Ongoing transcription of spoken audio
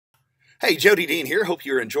Hey, Jody Dean here. Hope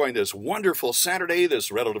you're enjoying this wonderful Saturday,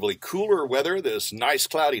 this relatively cooler weather, this nice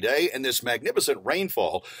cloudy day, and this magnificent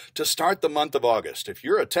rainfall to start the month of August. If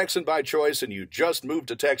you're a Texan by choice and you just moved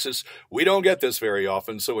to Texas, we don't get this very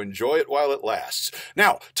often, so enjoy it while it lasts.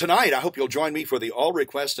 Now, tonight, I hope you'll join me for the All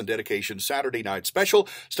Request and Dedication Saturday Night Special,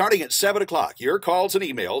 starting at 7 o'clock. Your calls and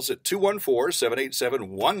emails at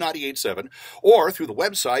 214-787-1987 or through the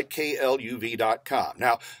website kluv.com.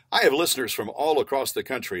 Now, I have listeners from all across the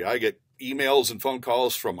country. I get emails and phone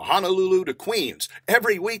calls from Honolulu to Queens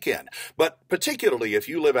every weekend. But particularly if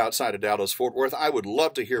you live outside of Dallas-Fort Worth, I would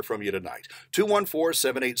love to hear from you tonight.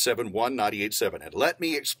 214-787-1987. And let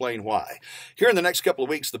me explain why. Here in the next couple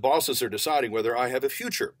of weeks, the bosses are deciding whether I have a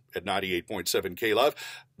future at 98.7 KLove,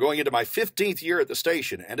 going into my 15th year at the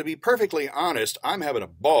station. And to be perfectly honest, I'm having a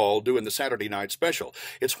ball doing the Saturday night special.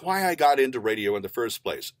 It's why I got into radio in the first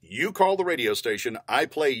place. You call the radio station, I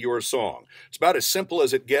play your song. It's about as simple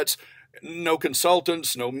as it gets. No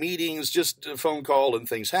consultants, no meetings, just a phone call and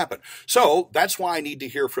things happen. So that's why I need to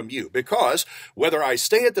hear from you, because whether I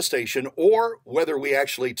stay at the station or whether we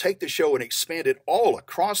actually take the show and expand it all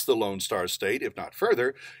across the Lone Star State, if not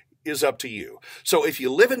further, is up to you. So if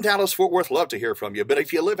you live in Dallas-Fort Worth, love to hear from you. But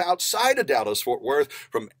if you live outside of Dallas-Fort Worth,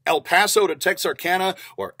 from El Paso to Texarkana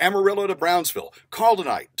or Amarillo to Brownsville, call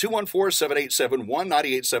tonight,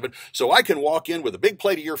 214-787-1987, so I can walk in with a big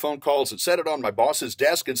plate of your phone calls and set it on my boss's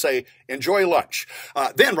desk and say, enjoy lunch.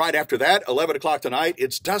 Then right after that, 11 o'clock tonight,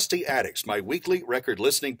 it's Dusty Addicts, my weekly record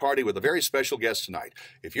listening party with a very special guest tonight.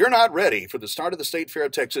 If you're not ready for the start of the State Fair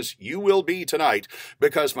of Texas, you will be tonight,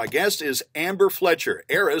 because my guest is Amber Fletcher,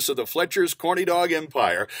 heiress of the Fletcher's Corny Dog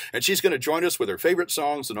Empire, and she's going to join us with her favorite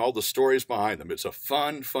songs and all the stories behind them. It's a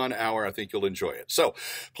fun hour. I think you'll enjoy it. So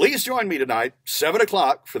please join me tonight, 7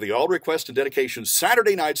 o'clock, for the All Request and Dedication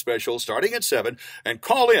Saturday Night Special, starting at 7, and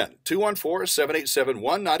call in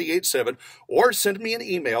 214-787-1987 or send me an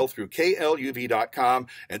email through kluv.com,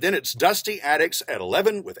 and then it's Dusty Addicts at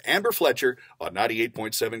 11 with Amber Fletcher on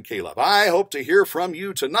 98.7 KLove. I hope to hear from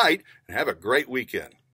you tonight, and have a great weekend.